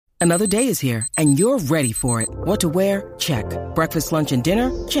Another day is here, and you're ready for it. What to wear? Check. Breakfast, lunch, and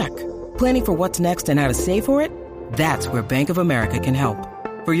dinner? Check. Planning for what's next and how to save for it? That's where Bank of America can help.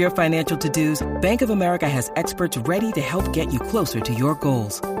 For your financial to-dos, Bank of America has experts ready to help get you closer to your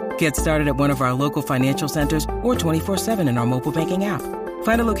goals. Get started at one of our local financial centers or 24/7 in our mobile banking app.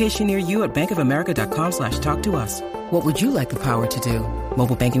 Find a location near you at bankofamerica.com/talktous. What would you like the power to do?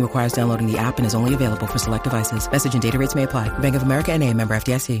 Mobile banking requires downloading the app and is only available for select devices. Message and data rates may apply. Bank of America NA, member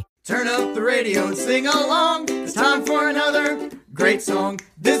FDIC. Turn up the radio and sing along. It's time for another great song.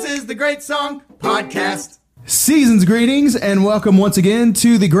 This is the Great Song Podcast. Season's greetings and welcome once again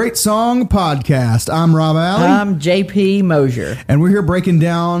to the Great Song Podcast. I'm Rob Alley. I'm JP Mosier. And we're here breaking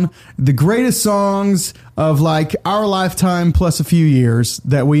down the greatest songs of like our lifetime plus a few years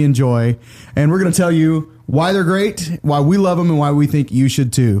that we enjoy. And we're going to tell you why they're great, why we love them, and why we think you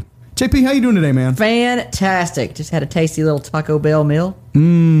should too. JP, how you doing today, man? Fantastic. Just had a tasty little Taco Bell meal.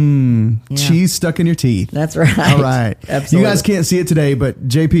 Cheese stuck in your teeth. That's right. All right. Absolutely. You guys can't see it today, but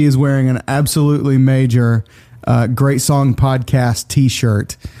JP is wearing an absolutely major Great Song Podcast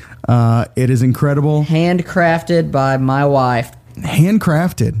t-shirt. It is incredible. Handcrafted by my wife.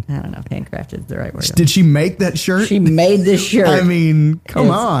 Handcrafted? I don't know if handcrafted is the right word. Did she make that shirt? She made this shirt. I mean, come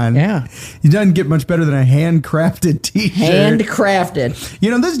on. Yeah. It doesn't get much better than a handcrafted t-shirt. Handcrafted.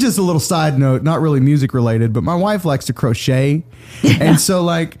 You know, this is just a little side note, not really music related, but my wife likes to crochet. And so,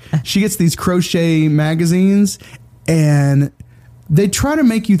 like, she gets these crochet magazines, and they try to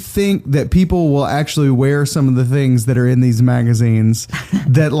make you think that people will actually wear some of the things that are in these magazines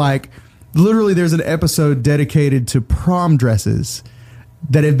that, like, literally there's an episode dedicated to prom dresses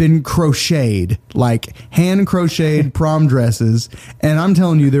that have been crocheted, like hand crocheted prom dresses. And I'm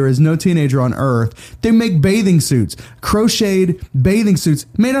telling you, there is no teenager on earth. They make bathing suits, crocheted bathing suits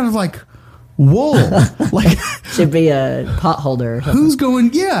made out of like wool. Like should be a pot holder or something. Who's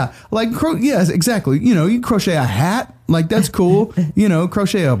going? Yeah. Like, yes, exactly. You know, you crochet a hat. Like, that's cool. You know,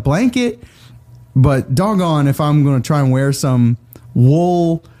 crochet a blanket. But doggone if I'm going to try and wear some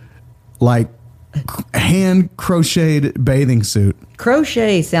wool, like hand crocheted bathing suit.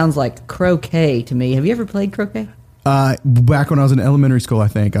 Crochet sounds like croquet to me. Have you ever played croquet? Back when I was in elementary school, I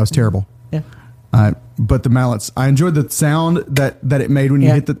think. I was terrible. Yeah. But the mallets, I enjoyed the sound that it made when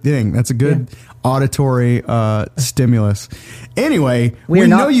you hit the thing. That's a good auditory stimulus. Anyway, we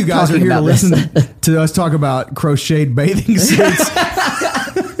know you guys are here to listen to us talk about crocheted bathing suits.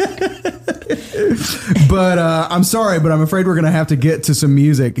 But I'm sorry, but I'm afraid we're going to have to get to some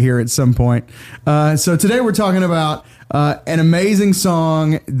music here at some point. So today we're talking about an amazing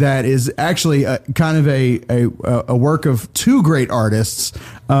song that is actually kind of a work of two great artists,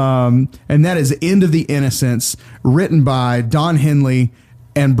 and that is End of the Innocence, written by Don Henley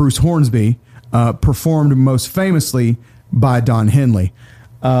and Bruce Hornsby, performed most famously by Don Henley,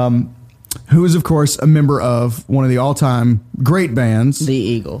 who is, of course, a member of one of the all-time great bands, The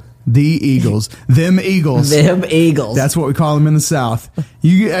Eagles. The Eagles. Them Eagles. Them Eagles. That's what we call them in the South.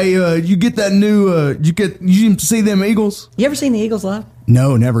 You get that new, you see them Eagles? You ever seen the Eagles live?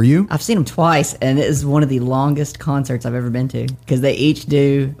 No, never. You? I've seen them twice, and it is one of the longest concerts I've ever been to, because they each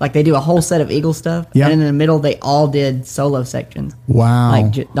do, like, they do a whole set of Eagle stuff, and in the middle they all did solo sections. Wow.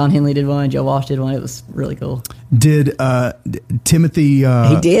 Like Don Henley did one, Joe Walsh did one. It was really cool. Did Timothy...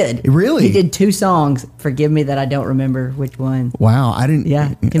 he did. Really? He did two songs. Forgive me that I don't remember which one. Wow, I didn't...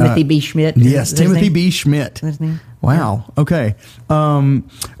 Yeah, Timothy B. Schmidt. Yes, Timothy B. Schmidt. That's his name. Wow, okay.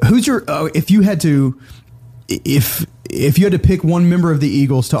 Who's your... if you had to... If you had to pick one member of the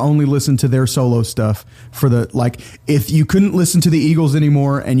Eagles to only listen to their solo stuff for the, like, if you couldn't listen to the Eagles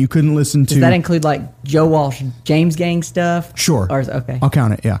anymore and you couldn't listen to... Does that include, like, Joe Walsh, James Gang stuff? Sure. Okay. I'll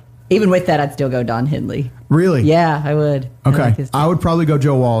count it, yeah. Even with that, I'd still go Don Henley. Really? Yeah, I would. Okay. I would probably go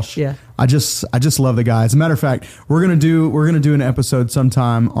Joe Walsh. Yeah. I just love the guy. As a matter of fact, we're gonna do an episode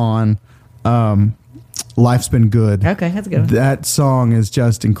sometime on Life's Been Good. Okay, that's a good one. That song is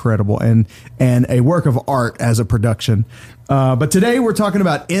just incredible and a work of art as a production. But today we're talking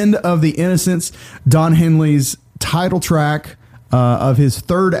about End of the Innocence, Don Henley's title track of his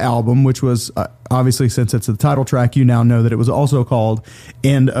third album, which was obviously, since it's the title track, you now know that it was also called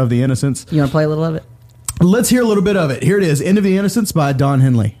End of the Innocence. You want to play a little of it? Let's hear a little bit of it. Here it is, End of the Innocence by Don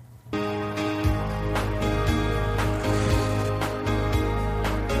Henley.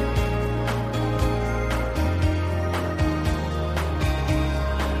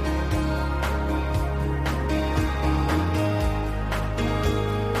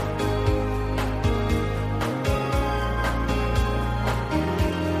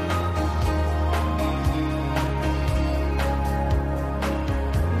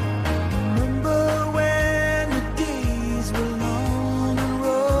 Remember when the days were long and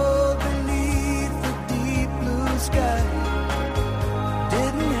rough?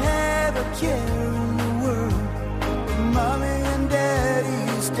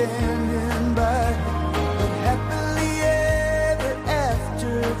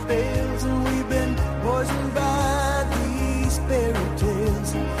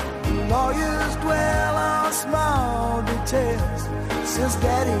 since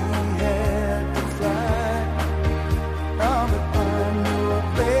Daddy had to fly. But I know a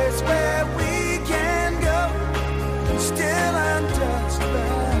place where we can go, still untouched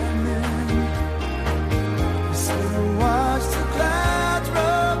by men. So watch the clouds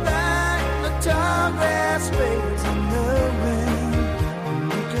roll back, the tall grass waves in the wind.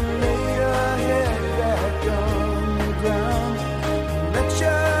 You can lay your head back on the ground, let your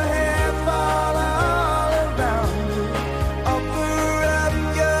hair fall all around you. Offer up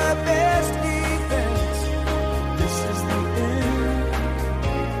your best defense. This is the end.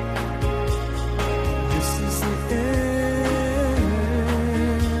 This is the end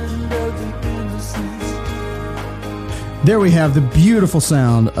of the Innocence. There we have the beautiful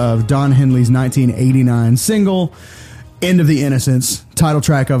sound of Don Henley's 1989 single, End of the Innocence, title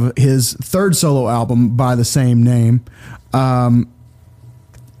track of his third solo album by the same name.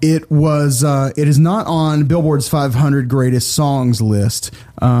 It is not on Billboard's 500 Greatest Songs list,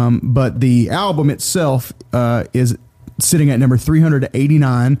 but the album itself is sitting at number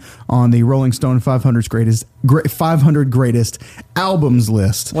 389 on the Rolling Stone 500 Greatest Albums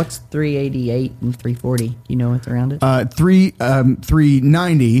list. What's 388 and 340? You know what's around it?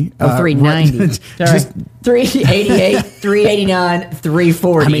 390. 390. Sorry. 388, 389,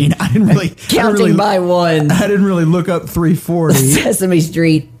 340. I mean, I didn't really counting by one. I didn't really look up 340. Sesame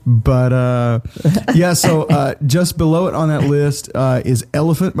Street. But yeah, so just below it on that list is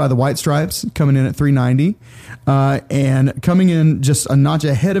Elephant by the White Stripes, coming in at 390. And coming in just a notch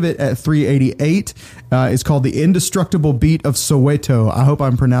ahead of it at 388 is called The Indestructible Beat of Soweto. I hope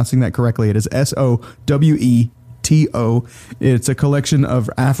I'm pronouncing that correctly. It is Soweto. It's a collection of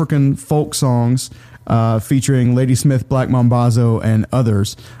African folk songs featuring Ladysmith, Black Mambazo, and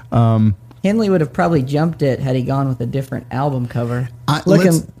others. Henley would have probably jumped it had he gone with a different album cover.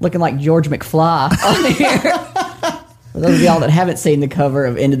 Looking like George McFly on here. For those of y'all that haven't seen the cover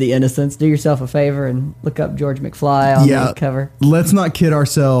of End of the Innocence, do yourself a favor and look up George McFly on the cover. Let's not kid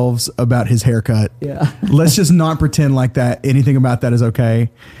ourselves about his haircut. Yeah. Let's just not pretend like that. Anything about that is okay.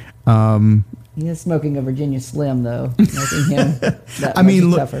 He is smoking a Virginia Slim, though, making him that I mean,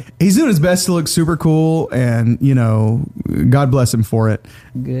 look, tougher. He's doing his best to look super cool, and, you know, God bless him for it.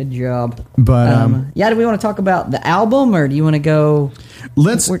 Good job. But do we want to talk about the album, or do you want to go?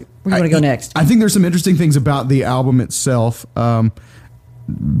 Where do you want to go next? I think there's some interesting things about the album itself.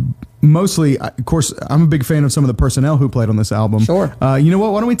 Mostly, of course, I'm a big fan of some of the personnel who played on this album. Sure. You know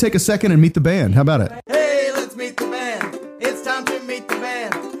what? Why don't we take a second and meet the band? How about it? Hey, let's meet the band. It's time to meet the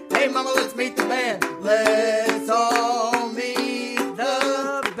band. Hey, mama, let's meet the band. Let's all meet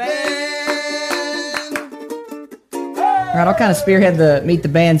the band. All right, I'll kind of spearhead the Meet the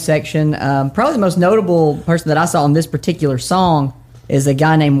Band section. Probably the most notable person that I saw on this particular song is a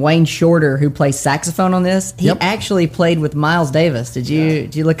guy named Wayne Shorter who plays saxophone on this. He actually played with Miles Davis. Did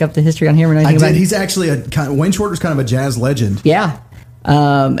you look up the history on him or anything? I did. He's actually Wayne Shorter's kind of a jazz legend. Yeah.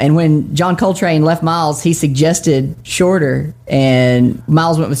 And when John Coltrane left Miles, he suggested Shorter, and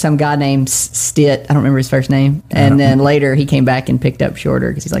Miles went with some guy named Stitt. I don't remember his first name. And then later he came back and picked up Shorter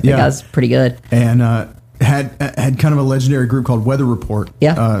because he's like, that guy's pretty good. And had kind of a legendary group called Weather Report.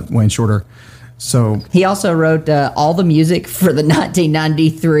 Yeah. Wayne Shorter. So he also wrote all the music for the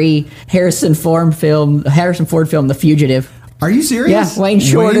 1993 Harrison Ford film, The Fugitive. Are you serious? Yeah, Wayne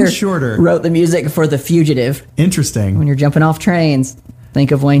Shorter wrote the music for The Fugitive. Interesting. When you're jumping off trains,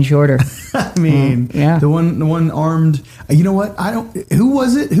 think of Wayne Shorter. I mean, the one armed. You know what? Who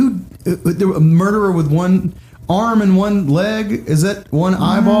was it? The murderer with one arm and one leg? Is that one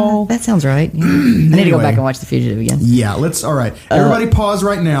eyeball? That sounds right. Yeah. I need to go back and watch The Fugitive again. Yeah, let's. All right, everybody, pause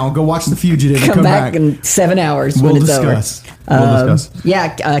right now. Go watch The Fugitive. Come back in 7 hours when it's over. We'll discuss.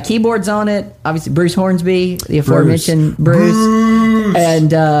 Yeah, keyboards on it. Obviously, Bruce Hornsby, the aforementioned Bruce.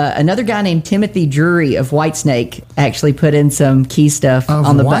 And another guy named Timothy Drury of Whitesnake actually put in some key stuff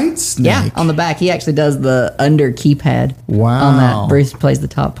on the back. Whitesnake? Yeah, on the back. He actually does the under keypad. Wow. On that. Bruce plays the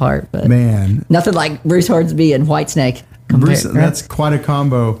top part. But man, nothing like Bruce Hornsby and Whitesnake. Bruce, that's quite a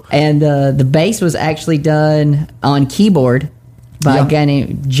combo. And the bass was actually done on keyboard by a guy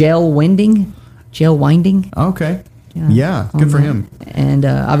named Jell Winding. Okay. Yeah, good for him. And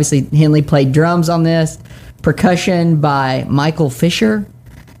obviously Henley played drums on this. Percussion by Michael Fisher.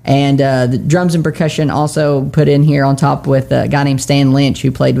 And the drums and percussion also put in here on top with a guy named Stan Lynch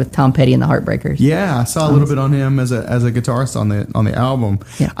who played with Tom Petty and the Heartbreakers. Yeah, I saw a little bit on him as a guitarist on the album.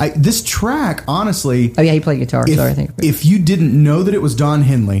 Yeah. This track, honestly... Oh, yeah, he played guitar. If you didn't know that it was Don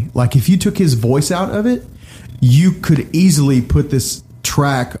Henley, like if you took his voice out of it, you could easily put this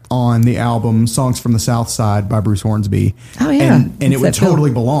track on the album, Songs from the South Side by Bruce Hornsby. Oh, yeah. And it would That's that totally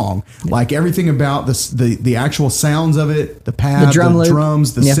feel. belong. Like everything about this, the actual sounds of it, the pad, The drum loop.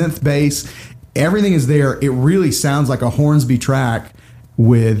 drums, the Yeah. synth bass, everything is there. It really sounds like a Hornsby track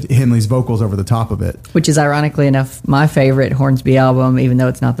with Henley's vocals over the top of it. Which is ironically enough my favorite Hornsby album, even though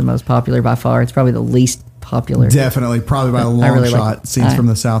it's not the most popular by far. It's probably the least popular. Definitely, probably by a long really like shot. it. Scenes from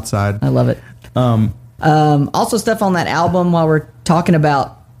the South Side. I love it. Also, stuff on that album while we're talking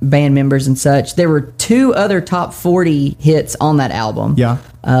about band members and such. There were 2 other top 40 hits on that album. Yeah.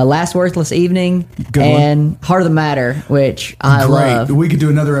 Last Worthless Evening Good and Heart of the Matter, which I Great. love. We could do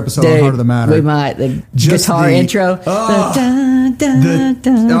another episode Dude, on Heart of the Matter. We might. The Just guitar the- intro. Oh,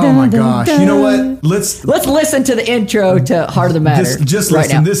 The oh my gosh. You know what? Let's Let's listen to the intro to Heart of the Matter. just right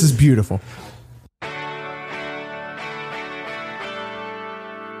listen. now. This is beautiful.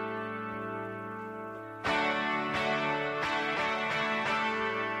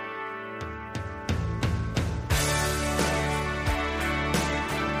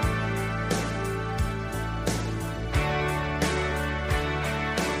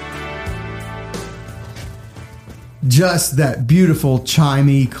 Just that beautiful,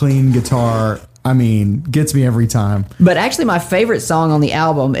 chimey, clean guitar. I mean, gets me every time. But actually, my favorite song on the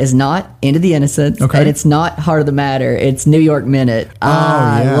album is not Into the Innocence, Okay. and it's not Heart of the Matter. It's New York Minute.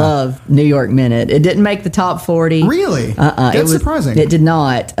 I yeah. love New York Minute. It didn't make the top 40. Really? It That's surprising. It did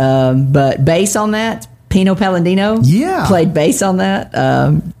not. But bass on that, Pino Palladino Yeah. played bass on that,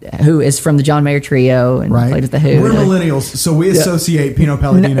 who is from the John Mayer Trio and Right. played with the Who. We're millennials, so we associate Pino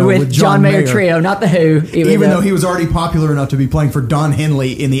Palladino with John Mayer Trio, not the Who. Even though he was already popular enough to be playing for Don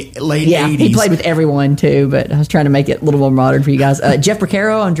Henley in the late Yeah, 80s. he played with everyone too, but I was trying to make it a little more modern for you guys. Jeff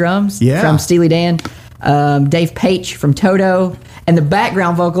Porcaro on drums Yeah. from Steely Dan. Dave Paich from Toto. And the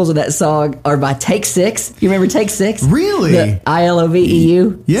background vocals of that song are by Take Six. You remember Take Six? Really? The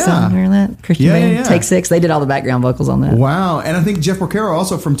ILOVEU Yeah. song, remember that? Christian Yeah, band? yeah, yeah. Take Six. They did all the background vocals on that. Wow. And I think Jeff Porcaro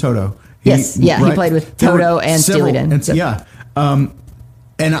also from Toto. Yes, yeah, he played with There were Toto and several- Steely Dan. and- So- yeah.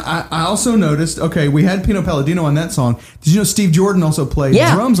 And I also noticed, okay, we had Pino Palladino on that song. Did you know Steve Jordan also played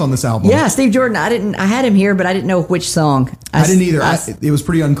Yeah. drums on this album? Yeah, Steve Jordan. I had him here, but I didn't know which song. I didn't either. It was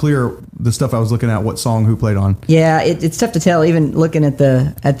pretty unclear, the stuff I was looking at, what song, who played on. Yeah, it's tough to tell. Even looking at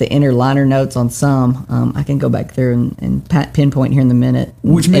the inner liner notes on some, I can go back through and pinpoint here in the minute.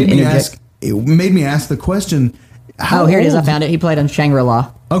 Which made and me interject. ask, it made me ask the question, how Oh, here it is. I old- found it. He played on Shangri-La.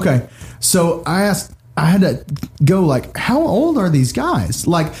 Okay. So I had to go like, how old are these guys?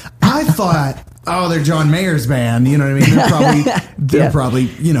 Like, I thought, oh, they're John Mayer's band. You know what I mean? They're Yeah. probably,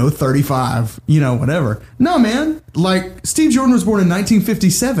 35, whatever. No, man. Like, Steve Jordan was born in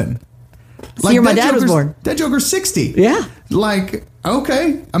 1957. Year my that dad was Joker's- born. That Joker's 60. Yeah. Like,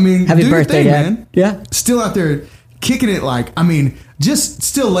 okay. I mean, Happy do your birthday, thing, Dad. man. Yeah. Still out there kicking it like, I mean, just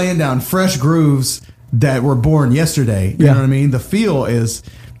still laying down fresh grooves that were born yesterday. You Yeah. know what I mean? The feel is,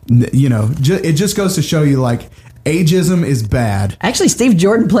 it just goes to show you, like, ageism is bad. Actually, Steve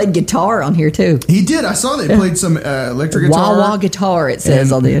Jordan played guitar on here too. He did. I saw that he played some electric guitar. Wah wah guitar. It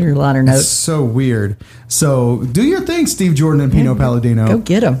says And on the inner liner It's notes. so weird. So do your thing, Steve Jordan and Pino Palladino. Go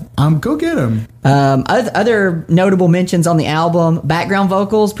get him. Go get him. Other notable mentions on the album: background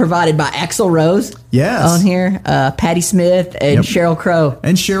vocals provided by Axl Rose. Yes. On here, Patti Smith and Yep. Sheryl Crow.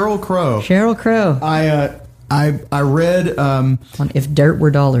 And Sheryl Crow. Sheryl Crow. I read. On If Dirt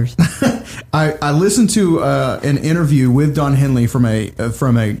Were Dollars. I listened to an interview with Don Henley from a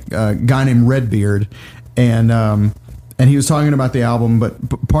guy named Redbeard, and he was talking about the album.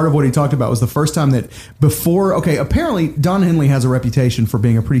 But part of what he talked about was the first time that before. Okay, apparently Don Henley has a reputation for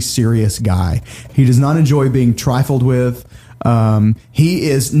being a pretty serious guy. He does not enjoy being trifled with. He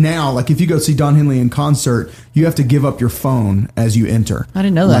is now, like, if you go see Don Henley in concert, you have to give up your phone as you enter. I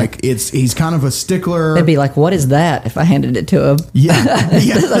didn't know that. Like, he's kind of a stickler. They'd be like, "What is that?" If I handed it to him. Yeah,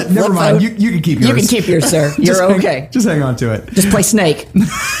 Flip never mind. phone. You can keep yours. You can keep yours, sir. You're Just hang- okay. Just hang on to it. Just play Snake.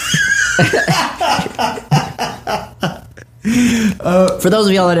 For those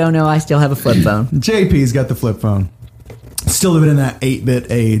of y'all that don't know, I still have a flip phone. JP's got the flip phone. Still living in that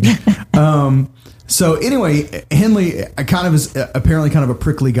 8-bit age. So anyway, Henley kind of is apparently kind of a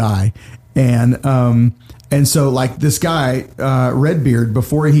prickly guy, and so, like, this guy Redbeard,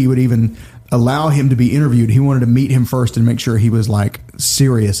 before he would even allow him to be interviewed, he wanted to meet him first and make sure he was, like,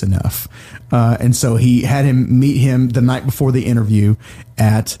 serious enough, and so he had him meet him the night before the interview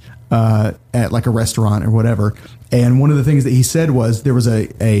at at like a restaurant or whatever. And one of the things that he said was there was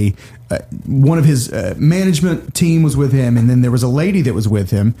a one of his management team was with him, and then there was a lady that was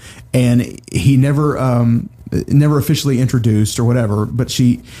with him, and he never officially introduced or whatever. But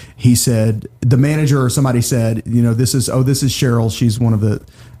he said, the manager or somebody said, this is Cheryl. She's one of the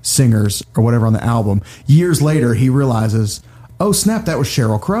singers or whatever on the album. Years later, he realizes, oh snap, that was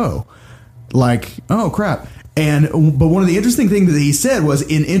Sheryl Crow. Like, oh crap. But one of the interesting things that he said was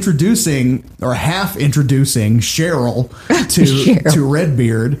in introducing or half introducing Cheryl to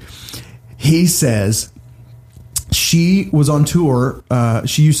Redbeard, he says she was on tour.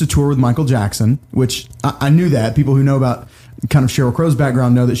 She used to tour with Michael Jackson, which I knew that. People who know about kind of Sheryl Crow's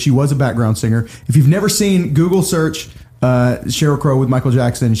background know that she was a background singer. If you've never seen, Google search Sheryl Crow with Michael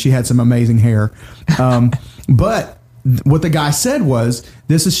Jackson. She had some amazing hair. But what the guy said was,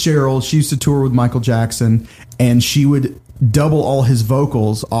 this is Cheryl. She used to tour with Michael Jackson, and she would double all his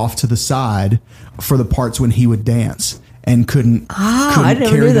vocals off to the side for the parts when he would dance and couldn't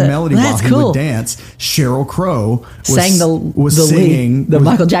carry the melody while he would dance. Sheryl Crow was singing the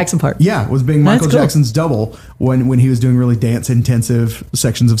Michael Jackson part. Yeah, was being Michael Jackson's double when he was doing really dance-intensive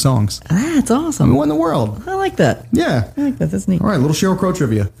sections of songs. That's awesome. What in the world? I like that. Yeah. I like that. That's neat. All right, little Sheryl Crow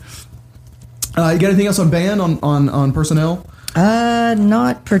trivia. You got anything else on band, on personnel?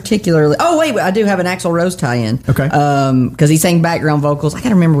 Not particularly. Oh, wait, I do have an Axl Rose tie-in. Okay. Because he sang background vocals. I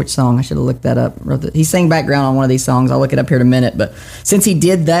can't remember which song. I should have looked that up. He sang background on one of these songs. I'll look it up here in a minute. But since he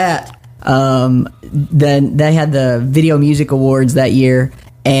did that, then they had the Video Music Awards that year.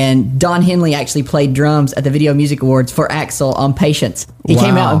 And Don Henley actually played drums at the Video Music Awards for Axl on Patience. He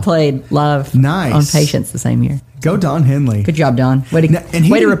came out and played live on Patience the same year. Go Don Henley. Good job, Don. Way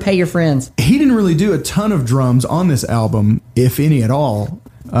to repay your friends. He didn't really do a ton of drums on this album, if any at all.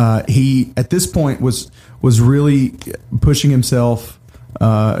 He, at this point, was really pushing himself,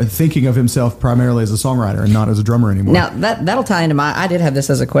 thinking of himself primarily as a songwriter and not as a drummer anymore. Now, that'll tie into I did have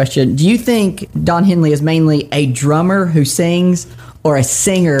this as a question. Do you think Don Henley is mainly a drummer who sings or a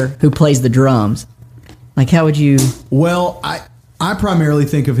singer who plays the drums? Like, how would you... Well, I primarily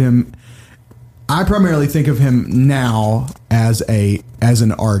think of him... now as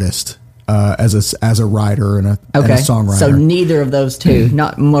an artist, as a writer and a songwriter. So neither of those two,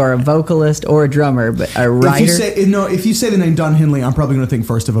 not more a vocalist or a drummer, but a writer. If you say the name Don Henley, I'm probably going to think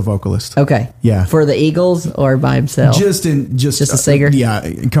first of a vocalist. Okay, yeah, for the Eagles or by himself. Just a singer. Yeah,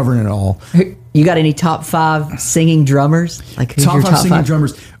 covering it all. You got any top 5 singing drummers? Like who's top your 5 singing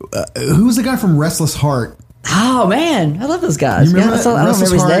drummers? Who's the guy from Restless Heart? Oh man, I love those guys. You remember that? I don't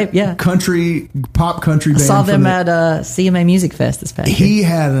remember his name. Yeah, pop country band. I saw them at CMA Music Fest this past year. He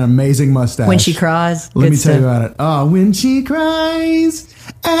had an amazing mustache. When She Cries. Let me tell you about it. Oh, When She Cries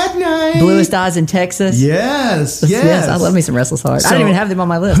at Night. Bluest Eyes in Texas. Yes. I love me some Restless Heart. I don't even have them on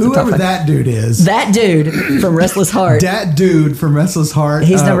my list. Whoever that dude is. That dude from Restless Heart.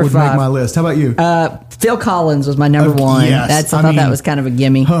 He's number would 5. Make my list. How about you? Phil Collins was my number 1. Yes. I thought that was kind of a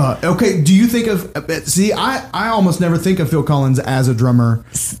gimme. Okay, do you think of... See, I almost never think of Phil Collins as a drummer.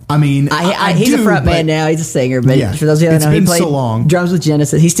 I mean, he's a front man now. He's a singer. But for those of you who don't know, he played so long. drums with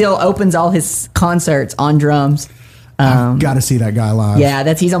Genesis. He still opens all his concerts on drums. I've got to see that guy live.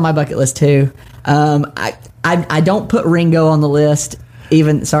 Yeah, he's on my bucket list too. I don't put Ringo on the list.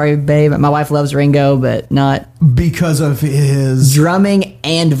 Even, sorry, babe, my wife loves Ringo, but not because of his drumming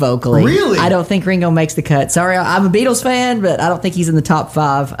and vocally. Really, I don't think Ringo makes the cut. Sorry, I'm a Beatles fan, but I don't think he's in the top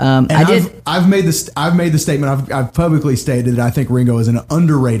 5. I've made the statement. I've publicly stated that I think Ringo is an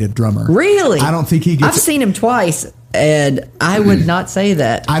underrated drummer. Really, I don't think he gets. I've seen him twice, and I would not say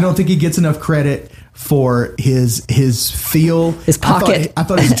that. I don't think he gets enough credit for his feel, his pocket. I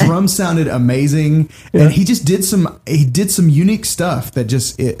thought his drums sounded amazing, and he just did some unique stuff that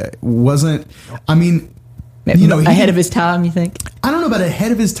just it wasn't. I mean, ahead of his time. You think? I don't know about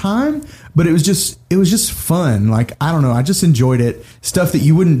ahead of his time, but it was just fun. Like, I don't know, I just enjoyed it. Stuff that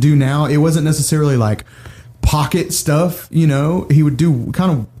you wouldn't do now. It wasn't necessarily like pocket stuff. He would do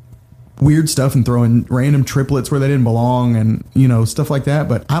kind of weird stuff and throw in random triplets where they didn't belong, and stuff like that.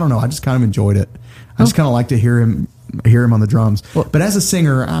 But I don't know, I just kind of enjoyed it. I just kind of like to hear him on the drums. But as a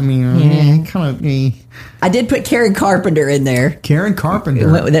singer, I mean, kind of. I did put Karen Carpenter in there. Karen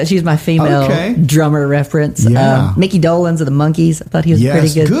Carpenter. She's my female drummer reference. Yeah. Mickey Dolenz of the Monkees. I thought he was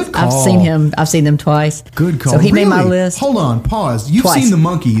pretty good. Good call. I've seen them twice. Good call. So he made my list. Hold on, pause. You've seen the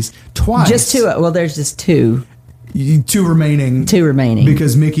Monkees twice. Just 2. Well, there's just 2. 2 remaining. 2 remaining.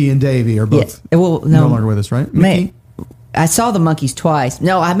 Because Mickey and Davey are both no longer with us, right? Mickey? I saw the Monkees twice.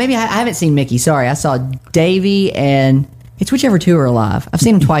 No, I haven't seen Mickey. Sorry, I saw Davey and it's whichever 2 are alive. I've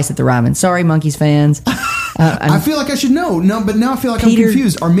seen them twice at the Ryman. Sorry, Monkees fans. I feel like I should know. No, but now I feel like Peter- I'm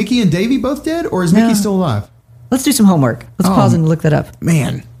confused. Are Mickey and Davy both dead, or is No. Mickey still alive? Let's do some homework. Let's pause and look that up.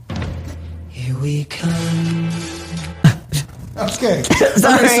 Man. Here we come. Okay.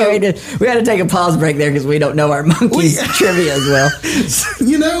 Sorry, we had to take a pause break there because we don't know our monkeys trivia as well.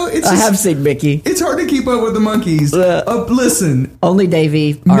 You know, it's I just, have seen Mickey. it's hard to keep up with the monkeys. Listen, Listen, only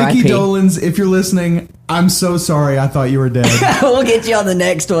Davy. Mickey R.I.P. Dolenz, if you're listening, I'm so sorry. I thought you were dead. We'll get you on the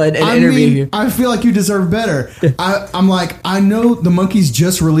next one and I interview mean, you. I feel like you deserve better. I'm like, I know the Monkees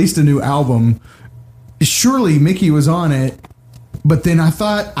just released a new album. Surely Mickey was on it. But then I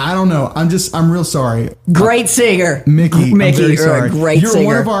thought, I don't know. I'm real sorry. Great singer, Mickey, I'm very you're sorry. a great You're singer.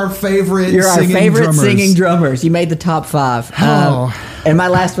 one of our favorite You're our singing favorite drummers. singing drummers. You made the top 5. And my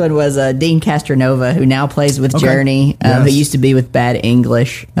last one was Dean Castronova, who now plays with Okay. Journey, Yes. who used to be with Bad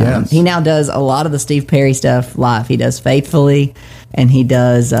English. Yes. He now does a lot of the Steve Perry stuff live. He does Faithfully, and he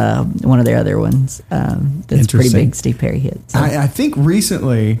does one of their other ones. That's pretty Interesting. big Steve Perry hit. So. I think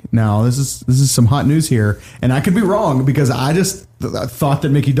recently, now this is some hot news here, and I could be wrong because I just thought that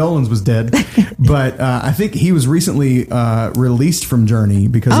Mickey Dolenz was dead, but I think he was recently released from Journey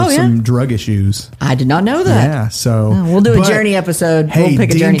because of some drug issues. I did not know that. Yeah, so We'll do a but, Journey episode. Hey, We'll pick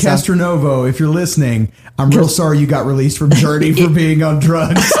a Dean Journey song. Castronovo, if you're listening, I'm real sorry you got released from Journey for being on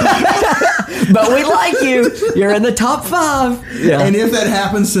drugs. But we like you. You're in the top 5. Yeah. And if that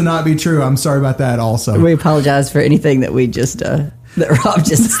happens to not be true, I'm sorry about that also. We apologize for anything that we just that Rob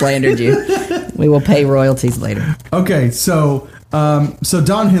just slandered you. We will pay royalties later. Okay, so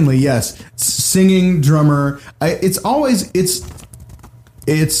Don Henley, yes, singing drummer. It's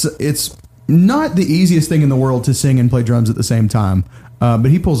not the easiest thing in the world to sing and play drums at the same time, but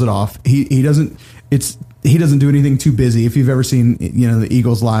he pulls it off. He doesn't do anything too busy. If you've ever seen the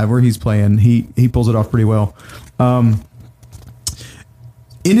Eagles live where he's playing, he pulls it off pretty well.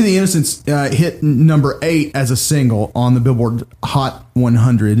 Into the Innocence hit number 8 as a single on the Billboard Hot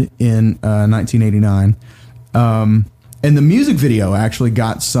 100 in 1989. And the music video actually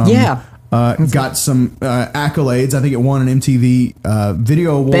got some accolades. I think it won an MTV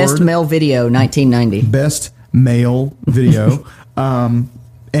Video Award. Best Male Video, 1990. Best Male Video. And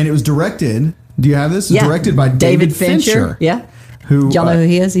it was directed. Do you have this? Yeah. Directed by David Fincher. Yeah. Who Y'all know who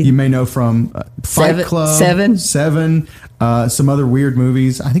he is? You may know from Fight Club, Seven. some other weird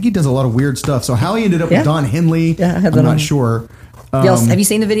movies. I think he does a lot of weird stuff. So how he ended up with Don Henley, Yeah, I have I'm that not on. sure. Have you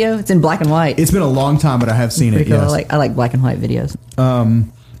seen the video? It's in black and white. It's been a long time, but I have seen it. Pretty cool. Yes. I like black and white videos.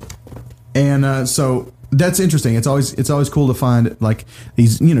 So that's interesting. It's always cool to find like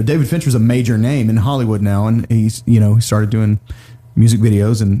these. David Fincher's a major name in Hollywood now, and he started doing music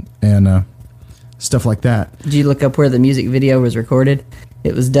videos and stuff like that. Did you look up where the music video was recorded?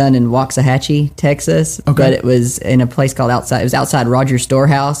 It was done in Waxahachie, Texas, but it was in a place called outside. It was outside Rogers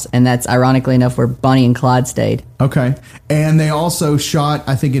Storehouse, and that's ironically enough where Bonnie and Clyde stayed. Okay, and they also shot,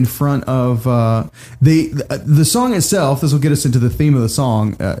 I think, in front of the song itself. This will get us into the theme of the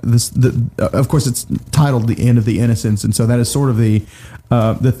song. Of course, it's titled "The End of the Innocence," and so that is sort of the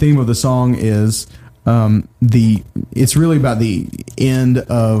theme of the song is it's really about the end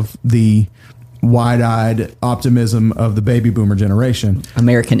of the wide-eyed optimism of the baby boomer generation.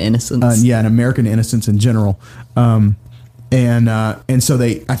 American Innocence. And American innocence in general. And so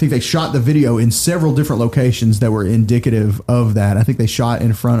I think they shot the video in several different locations that were indicative of that. I think they shot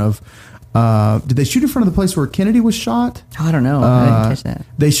in front of, did they shoot in front of the place where Kennedy was shot? Oh, I don't know. I didn't catch that.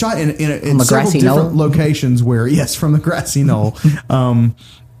 They shot in the several grassy different knoll? locations where, yes, from the grassy knoll.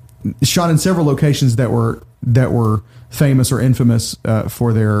 Shot in several locations that were famous or infamous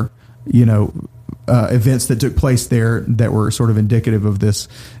for their, events that took place there that were sort of indicative of this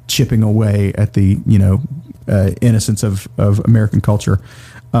chipping away at the, innocence of American culture.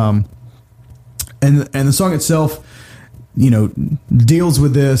 And the song itself, deals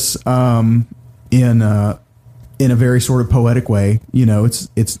with this in a very sort of poetic way.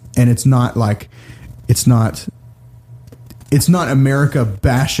 It's not America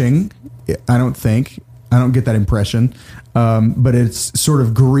bashing. I don't get that impression. But it's sort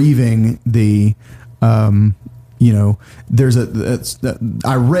of grieving the, I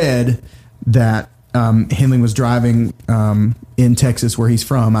read that Henley was driving in Texas where he's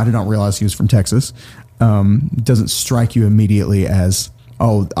from. I did not realize he was from Texas. Doesn't strike you immediately as,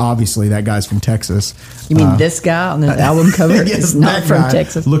 oh, obviously that guy's from Texas. You mean this guy on the album cover is not that from guy,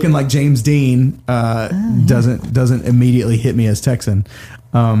 Texas? looking like James Dean doesn't immediately hit me as Texan.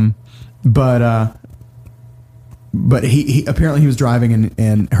 but he apparently he was driving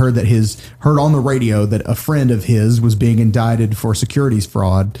and heard on the radio that a friend of his was being indicted for securities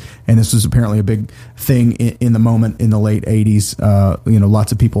fraud, and this was apparently a big thing in the moment in the late 80s.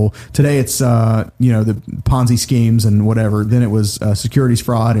 Lots of people today it's the Ponzi schemes and whatever. Then it was securities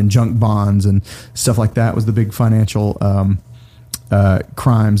fraud and junk bonds and stuff like that was the big financial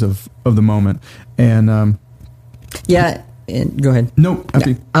crimes of the moment. And go ahead. No, after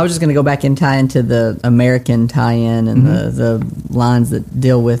you. I was just going to go back and tie into the American tie-in and the lines that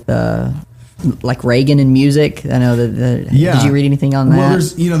deal with like Reagan in music. I know that. Did you read anything on that?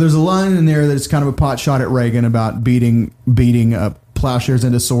 Well, there's a line in there that's kind of a pot shot at Reagan about beating plowshares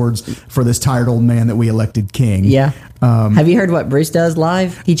into swords for this tired old man that we elected king. Yeah. Have you heard what Bruce does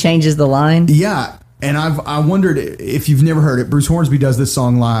live? He changes the line. Yeah. And I wondered if you've never heard it. Bruce Hornsby does this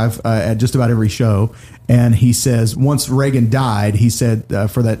song live at just about every show, and he says once Reagan died, he said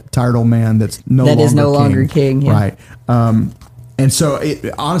for that tired old man that is no longer king. Yeah. Right? And so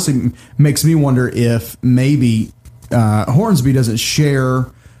it honestly makes me wonder if maybe Hornsby doesn't share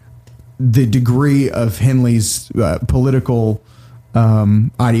the degree of Henley's political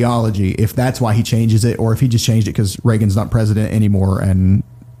ideology. If that's why he changes it, or if he just changed it because Reagan's not president anymore and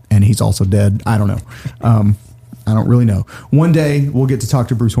he's also dead. I don't know. I don't really know. One day we'll get to talk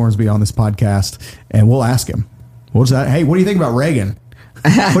to Bruce Hornsby on this podcast, and we'll ask him. Hey, what do you think about Reagan?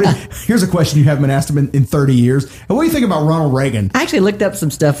 Here's a question you haven't been asked him in 30 years. And what do you think about Ronald Reagan? I actually looked up some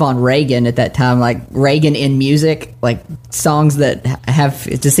stuff on Reagan at that time, like Reagan in music, like songs that have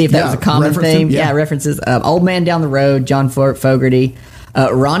to see if that was a common theme. References. Old Man Down the Road, John Fogerty.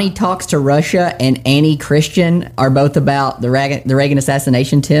 Ronnie Talks to Russia and Annie Christian are both about the Reagan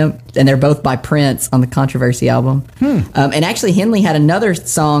assassination attempt, and they're both by Prince on the Controversy album. And actually, Henley had another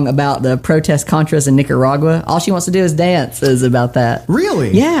song about the protest Contras in Nicaragua. All She Wants to Do Is Dance is about that.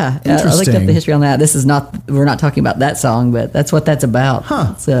 Really? Yeah. I looked up the history on that. We're not talking about that song, but that's what that's about.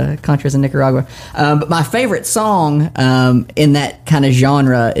 It's Contras in Nicaragua. But my favorite song in that kind of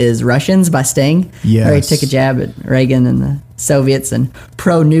genre is Russians by Sting. Yes. Where he took a jab at Reagan and the Soviets and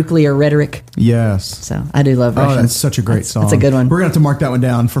pro-nuclear rhetoric. Yes. So I do love Russians. Oh, that's such a great song. That's a good one. We're going to have to mark that one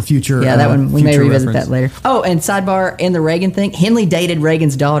down for future. Yeah, that one, we may revisit reference. that later. Oh, and sidebar, in the Reagan thing, Henley dated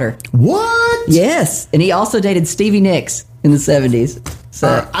Reagan's daughter. What? Yes. And he also dated Stevie Nicks in the 70s.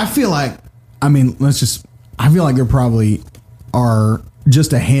 So I feel like, there probably are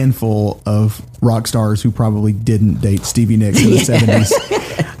just a handful of rock stars who probably didn't date Stevie Nicks in the 70s.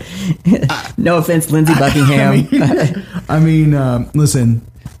 No offense, Lindsey Buckingham. Listen,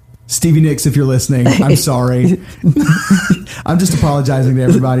 Stevie Nicks, if you're listening, I'm sorry. I'm just apologizing to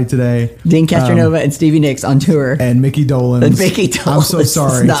everybody today. Dean Castronova and Stevie Nicks on tour. And Mickey Dolenz. I'm so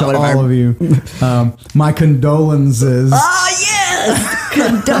sorry to all of you. My condolences. Oh, yes!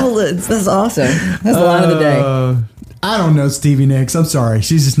 Condolence. That's awesome. That's the line of the day. I don't know Stevie Nicks. I'm sorry.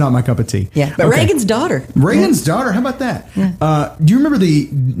 She's just not my cup of tea. Yeah, but okay. Reagan's daughter. Reagan's daughter. How about that? Yeah. Do you remember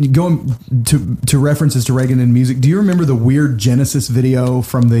going to references to Reagan in music? Do you remember the weird Genesis video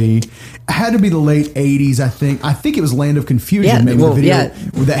from it had to be the late 80s, I think. I think it was Land of Confusion. The video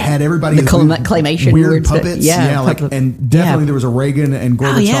that had everybody the claymation weird puppets. And definitely there was a Reagan and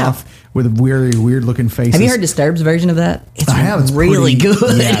Gorbachev with weird looking faces. Have you heard Disturbed's version of that? I have. It's really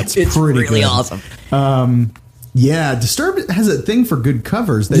good. Yeah, it's pretty really good. Awesome. Yeah, Disturbed has a thing for good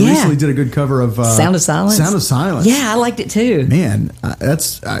covers. They recently did a good cover of Sound of Silence. Sound of Silence. Yeah, I liked it too. Man,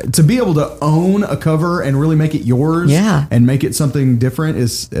 that's to be able to own a cover and really make it yours. Yeah. And make it something different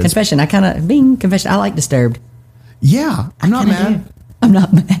is confession. I like Disturbed. Yeah, I'm not mad. I'm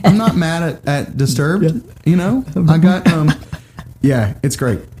not mad. I'm not mad at Disturbed. Yeah. You know, I got yeah, it's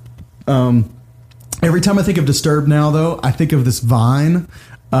great. Every time I think of Disturbed now, though, I think of this Vine.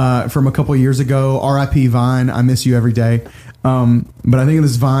 From a couple of years ago, R.I.P. Vine, I miss you every day. But I think of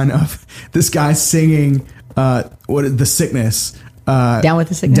this Vine of this guy singing The Sickness. Down with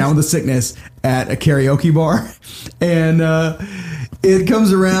the Sickness? Down with the Sickness at a karaoke bar. And it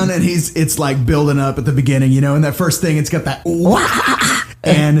comes around and it's like building up at the beginning, you know, and that first thing, it's got that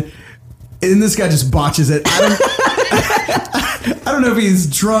and this guy just botches it. I don't know if he's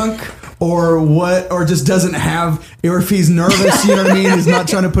drunk or what, or just doesn't have, or if he's nervous, you know what I mean? He's not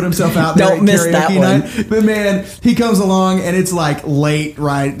trying to put himself out there. Don't miss that one. Night. But man, he comes along and it's like late,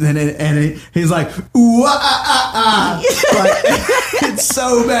 right? And he's like, ooh, like, it's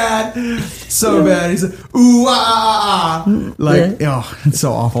so bad. So bad. He's like, ooh, like, it's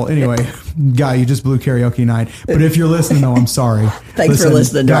so awful. Anyway, guy, you just blew karaoke night. But if you're listening, though, I'm sorry. Thanks for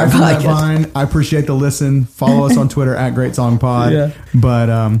listening to our podcast. Vine, I appreciate the listen. Follow us on Twitter at Great Song Pod. Yeah.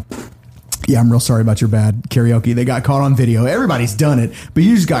 But, Yeah, I'm real sorry about your bad karaoke. They got caught on video. Everybody's done it, but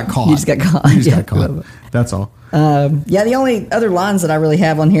you just got caught. You just got caught. You just got caught. That's all. Yeah, the only other lines that I really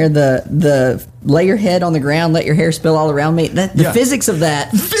have on here, the lay your head on the ground, let your hair spill all around me. The physics of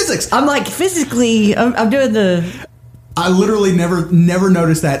that. Physics. I'm like, physically, I'm doing the... I literally never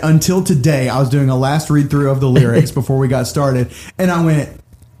noticed that until today. I was doing a last read through of the lyrics before we got started, and I went,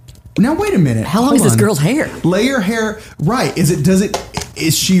 now wait a minute. How long is this girl's hair? Lay your hair right.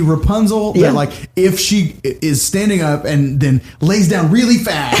 Is she Rapunzel? Yeah. That, like, if she is standing up and then lays down really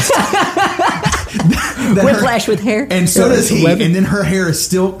fast. Whiplash with hair. And so does he. And then her hair is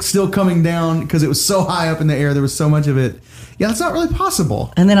still coming down because it was so high up in the air. There was so much of it. Yeah, that's not really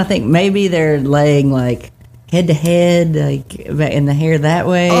possible. And then I think maybe they're laying like head to head, like in the hair that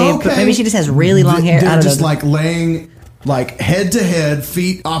way. Okay. But maybe she just has really long hair. They're I don't just know. like laying like head to head,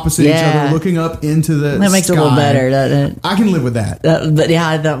 feet opposite each other, looking up into the That makes sky. it a little better, doesn't it? I can live with that. But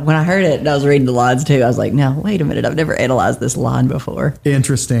yeah, when I heard it, and I was reading the lines too. I was like, "No, wait a minute! I've never analyzed this line before."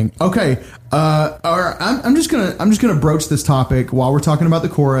 Interesting. Okay, all right. I'm just gonna broach this topic while we're talking about the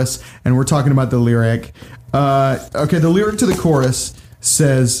chorus and we're talking about the lyric. Okay, the lyric to the chorus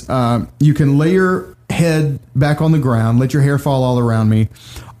says, "You can lay your head back on the ground, let your hair fall all around me.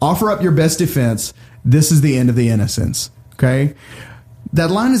 Offer up your best defense. This is the end of the innocence." Okay, that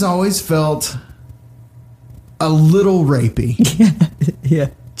line has always felt a little rapey. Yeah.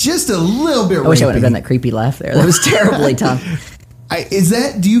 Just a little bit rapey. I wish I would have done that creepy laugh there. That was terribly tough.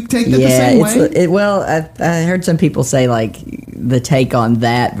 Do you take that the same way? Well, I heard some people say like the take on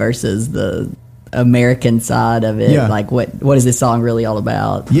that versus the American side of it. Yeah. Like what is this song really all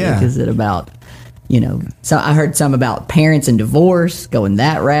about? Yeah. Like, is it about, so I heard some about parents and divorce going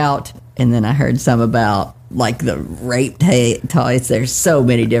that route. And then I heard some about like the rape toys. There's so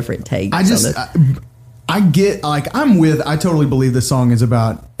many different takes. I totally believe the song is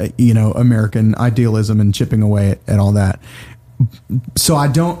about, American idealism and chipping away at all that. So I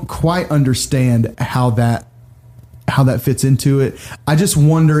don't quite understand how that fits into it. I just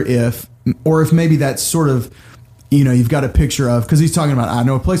wonder if maybe that's sort of, you've got a picture of, because he's talking about, I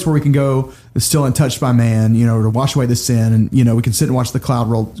know a place where we can go that's still untouched by man, to wash away the sin, and we can sit and watch the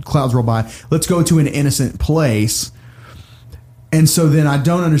clouds roll by. Let's go to an innocent place. And so then I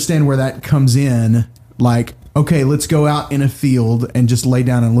don't understand where that comes in. Like, okay, let's go out in a field and just lay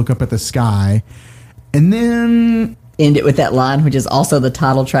down and look up at the sky, and then end it with that line, which is also the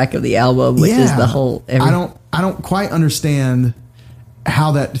title track of the album, which is the whole. I don't quite understand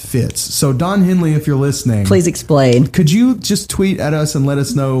how that fits. So Don Henley, if you're listening, please explain. Could you just tweet at us and let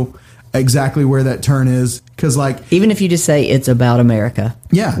us know exactly where that turn is? Because even if you just say it's about America,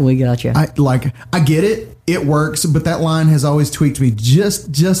 we got you. I get it, it works, but that line has always tweaked me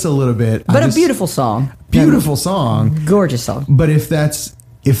just a little bit. But a beautiful song, gorgeous song. But if that's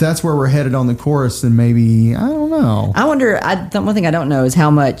where we're headed on the chorus, then maybe, I don't know. I wonder, one thing I don't know is how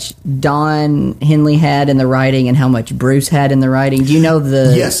much Don Henley had in the writing and how much Bruce had in the writing. Do you know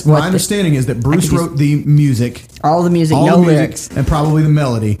Yes, my understanding is that Bruce wrote the music. All the music, no lyrics. And probably the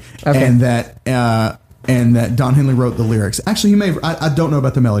melody. Okay. And that Don Henley wrote the lyrics. Actually, I don't know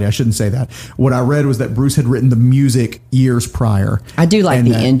about the melody. I shouldn't say that. What I read was that Bruce had written the music years prior. I do like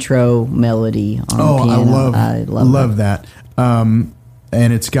the intro melody on the piano. I love that.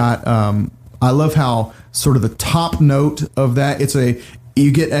 And it's got, I love how sort of the top note of that,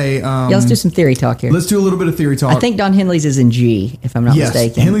 you get a... let's do some theory talk here. Let's do a little bit of theory talk. I think Don Henley's is in G, if I'm not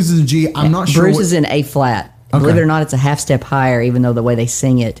mistaken. Henley's is in G. I'm not sure. Bruce is in A flat. Believe it or not, it's a half step higher, even though the way they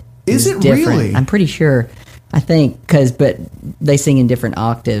sing it is it different. Really? I'm pretty sure. I think, but they sing in different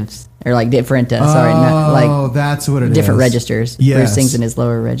octaves. Or like different, that's what it different is. registers. Yes. Bruce sings in his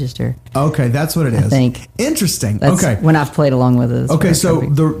lower register. Okay, that's what it is. I think. Interesting. That's when I've played along with it. Okay, so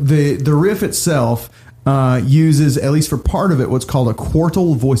the riff itself uses, at least for part of it, what's called a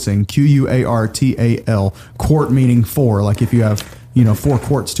quartal voicing, Quartal, quart meaning four, like if you have 4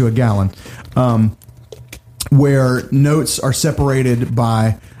 quarts to a gallon, where notes are separated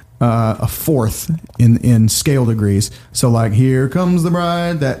by a fourth in scale degrees. So like, here comes the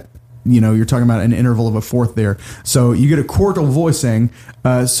bride, that you're talking about an interval of a fourth there. So you get a quartal voicing.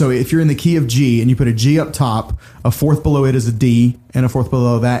 So if you're in the key of G and you put a G up top, a fourth below it is a D, and a fourth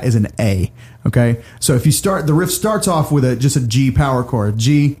below that is an A. Okay. So if you the riff starts off with just a G power chord,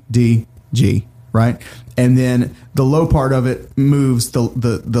 G, D, G, right? And then the low part of it moves the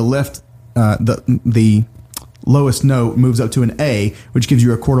left, the lowest note moves up to an A, which gives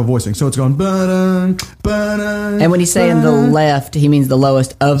you a chordal voicing. So it's going ba-dun, ba-dun, And when he's saying the ba-dun. left, he means the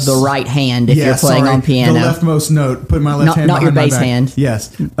lowest of the right hand if you're playing on piano. The leftmost note. Put my left Not- hand not your behind my bass back. hand.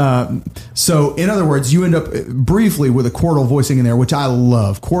 Yes. So in other words, you end up briefly with a chordal voicing in there, which I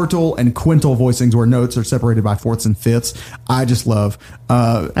love. Quartal and quintal voicings where notes are separated by fourths and fifths. I just love.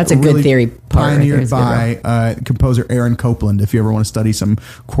 That's a good theory part right there. Pioneered It's good, by composer Aaron Copland. If you ever want to study some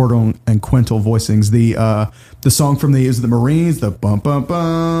quartal and quintal voicings, the song from the Marines, the bum bum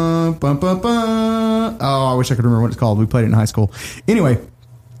bum bum bum bum. Oh, I wish I could remember what it's called. We played it in high school. Anyway,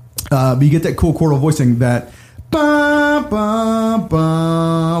 but you get that cool chordal voicing that ba ba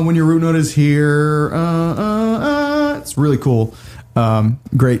ba when your root note is here. It's really cool.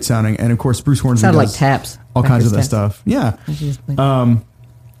 Great sounding, and of course Bruce Hornsby Sounded like does taps. all kinds of that Backwards stuff. Yeah. taps.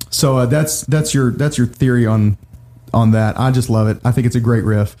 So that's your theory on that. I just love it. I think it's a great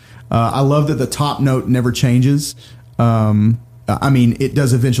riff. I love that the top note never changes. I mean, it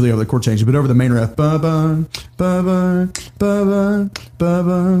does eventually over the chord change, but over the main riff, ba ba ba ba ba ba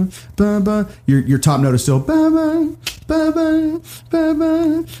ba ba ba. Your top note is still ba ba ba ba ba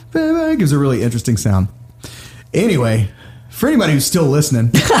ba ba. It gives a really interesting sound. Anyway, for anybody who's still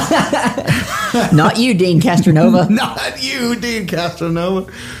listening. Not you, Dean Castronova. Not you, Dean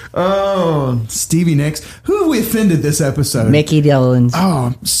Castronova. Oh, Stevie Nicks. Who have we offended this episode? Mickey Dillons.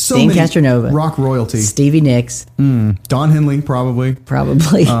 Oh, so Dean many Castronova. rock royalty. Stevie Nicks. Don Henley, probably.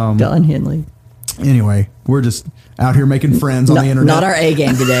 Probably. Don Henley. Anyway, we're just out here making friends on the internet. Not our A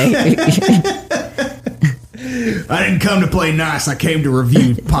game today. I didn't come to play nice. I came to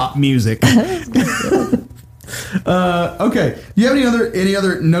review pop music. Okay. Do you have any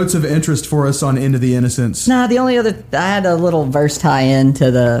other notes of interest for us on Into the Innocence? Nah, the only other, I had a little verse tie-in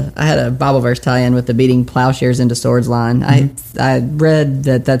I had a Bible verse tie-in with the beating plowshares into swords line. I read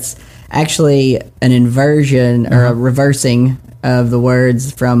that that's actually an inversion or a reversing of the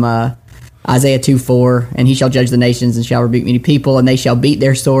words from Isaiah 2:4, and he shall judge the nations and shall rebuke many people, and they shall beat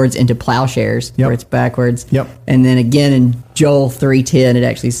their swords into plowshares, where it's backwards. Yep. And then again in Joel 3:10, it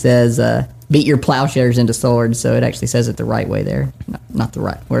actually says, beat your plowshares into swords, so it actually says it the right way there. Not the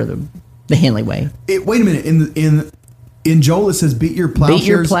right, where the Henley way. Wait a minute. In Joel it says beat your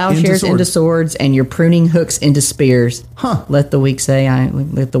plowshares, into swords and your pruning hooks into spears. Huh. Let the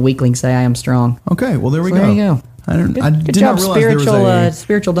weakling say I am strong. Okay, well there we So go. there you go. I Good did job, not realize there was a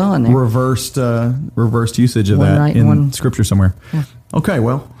spiritual dawn there. reversed usage of One that right, in one- scripture somewhere. Okay,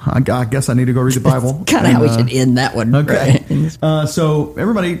 well, I guess I need to go read the Bible. Kind of how we should end that one. Okay. Right? So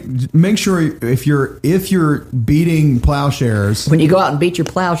everybody, make sure if you're beating plowshares When you go out and beat your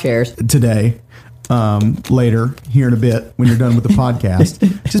plowshares, today, later here in a bit when you're done with the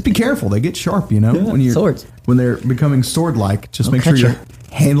podcast, just be careful. They get sharp, swords. when they're becoming sword-like. Just make sure cut you're you.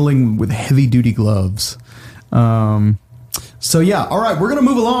 handling with heavy-duty gloves. So yeah, all right, we're gonna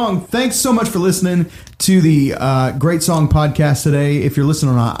move along. Thanks so much for listening to the Great Song Podcast today. If you're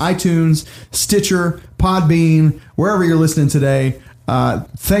listening on iTunes, Stitcher, Podbean, wherever you're listening today,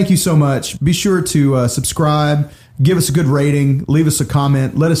 thank you so much. Be sure to subscribe, give us a good rating, leave us a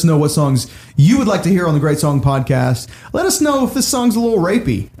comment, let us know what songs you would like to hear on the Great Song Podcast. Let us know if this song's a little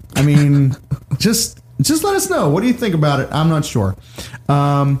rapey. I mean, just let us know. What do you think about it? I'm not sure.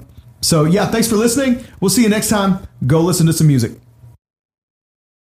 So yeah, thanks for listening. We'll see you next time. Go listen to some music.